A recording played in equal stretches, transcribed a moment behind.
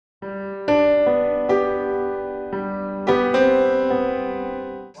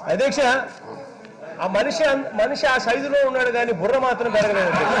అధ్యక్ష ఆ మనిషి ఆ సైజులో ఉన్నాడు కానీ బుర్ర మాత్రం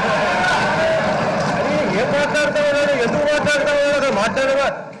పెరగలేదు అని ఏం మాట్లాడుతూ ఉన్నాడు, ఎందుకు మాట్లాడుతూ ఉన్నాడు, మాట్లాడగా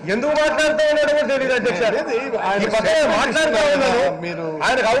ఎందుకు మాట్లాడుతూ ఉన్నాడో కూడా తెలియదు అధ్యక్ష. ఈ పక్కన మాట్లాడుతూ ఉన్నాడు,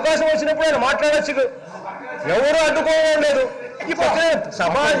 ఆయనకు అవకాశం వచ్చినప్పుడు ఆయన మాట్లాడచ్చు, ఎవరు అడ్డుకోవడం లేదు. ఈ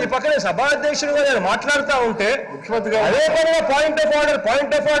పక్కనే సభాధ్యక్షుడుగా నేను మాట్లాడుతూ ఉంటే అదే పనిగా పాయింట్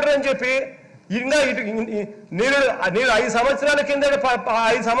ఆఫ్ ఆర్డర్ అని చెప్పి ఇంకా మీరు 5 సంవత్సరాల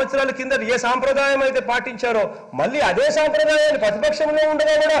కింద ఏ సాంప్రదాయం అయితే పాటించారో మళ్ళీ అదే సాంప్రదాయాన్ని ప్రతిపక్షంలో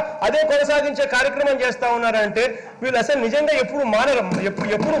ఉండగా కూడా అదే కొనసాగించే కార్యక్రమం చేస్తా ఉన్నారంటే వీళ్ళు అసలు నిజంగా ఎప్పుడు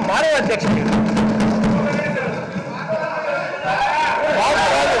మానవ అధ్యక్షుడు.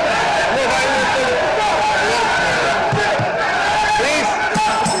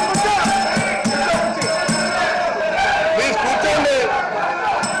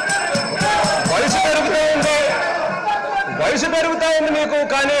 వయసు పెరుగుతా ఉంది మీకు,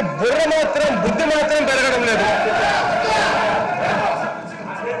 కానీ బుద్ధి మాత్రం పెరగడం లేదు.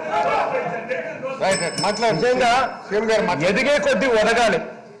 నిజంగా ఎదిగే కొద్దీ ఒదగాలి.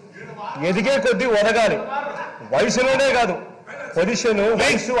 వయసులోనే కాదు, పొజిషన్,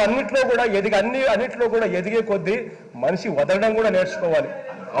 వయసు అన్నిట్లో కూడా ఎదిగే కొద్దీ మనిషి వదలడం కూడా నేర్చుకోవాలి.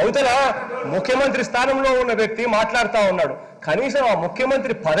 అవతల ముఖ్యమంత్రి స్థానంలో ఉన్న వ్యక్తి మాట్లాడుతూ ఉన్నాడు, కనీసం ఆ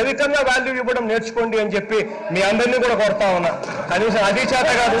ముఖ్యమంత్రి పదవి కన్నా వాల్యూ ఇవ్వడం నేర్చుకోండి అని చెప్పి మీ అందరినీ కూడా కోరుతా ఉన్నా. కనీసం అది చేత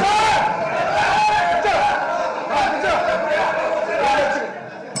కాదు.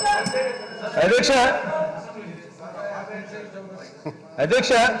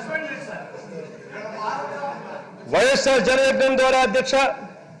 అధ్యక్ష వైఎస్ఆర్ జనయజ్ఞం ద్వారా అధ్యక్ష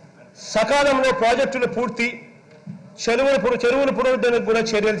సకాలంలో ప్రాజెక్టులు పూర్తి, చెరువుల పునరుద్ధరణకు కూడా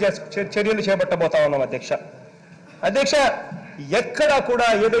చర్యలు చేపట్టబోతా ఉన్నాం అధ్యక్ష. ఎక్కడా కూడా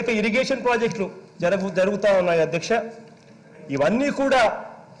ఏదైతే ఇరిగేషన్ ప్రాజెక్టులు జరుగుతూ ఉన్నాయో అధ్యక్ష, ఇవన్నీ కూడా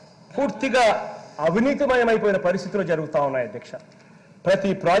పూర్తిగా అవినీతిమయమైపోయిన పరిస్థితులు జరుగుతూ ఉన్నాయి అధ్యక్ష. ప్రతి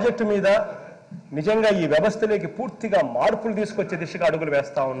ప్రాజెక్టు మీద నిజంగా ఈ వ్యవస్థలోకి పూర్తిగా మార్పులు తీసుకొచ్చే దిశగా అడుగులు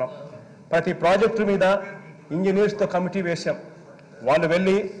వేస్తూ ఉన్నాం. ప్రతి ప్రాజెక్టు మీద ఇంజనీర్స్తో కమిటీ వేశాం. వాళ్ళు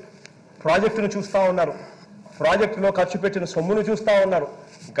వెళ్ళి ప్రాజెక్టును చూస్తూ ఉన్నారు, ప్రాజెక్టులో ఖర్చు పెట్టిన సొమ్మును చూస్తూ ఉన్నారు,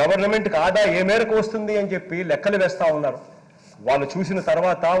 గవర్నమెంట్కి ఆదా ఏ మేరకు వస్తుంది అని చెప్పి లెక్కలు వేస్తూ ఉన్నారు. వాళ్ళు చూసిన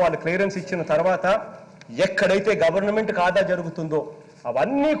తర్వాత, వాళ్ళు క్లియరెన్స్ ఇచ్చిన తర్వాత ఎక్కడైతే గవర్నమెంట్కి ఆదా జరుగుతుందో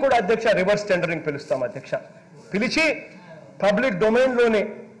అవన్నీ కూడా అధ్యక్ష రివర్స్ టెండరింగ్ పిలుస్తాం అధ్యక్ష. పిలిచి పబ్లిక్ డొమైన్లోనే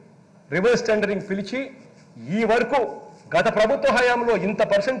రివర్స్ టెండరింగ్ పిలిచి ఈ వరకు గత ప్రభుత్వ హయాంలో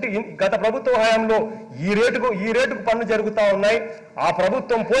గత ప్రభుత్వ హయాంలో ఈ రేటుకు పనులు జరుగుతూ ఉన్నాయి. ఆ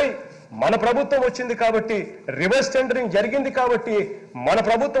ప్రభుత్వం పోయి మన ప్రభుత్వం వచ్చింది కాబట్టి రివర్స్ టెండరింగ్ జరిగింది కాబట్టి మన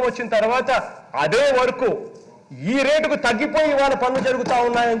ప్రభుత్వం వచ్చిన తర్వాత అదే వరకు ఈ రేటుకు తగ్గిపోయి వాళ్ళ పనులు జరుగుతూ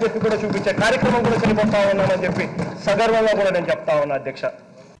ఉన్నాయని చెప్పి కూడా చూపించే కార్యక్రమం కూడా చేయబోతా ఉన్నామని చెప్పి సగర్వంగా కూడా నేను చెప్తా ఉన్నా అధ్యక్ష.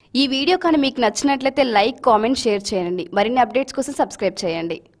 ఈ వీడియో కానీ మీకు నచ్చినట్లయితే లైక్, కామెంట్, షేర్ చేయండి. మరిన్ని అప్డేట్స్ కోసం సబ్స్క్రైబ్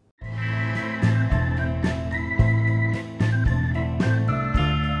చేయండి.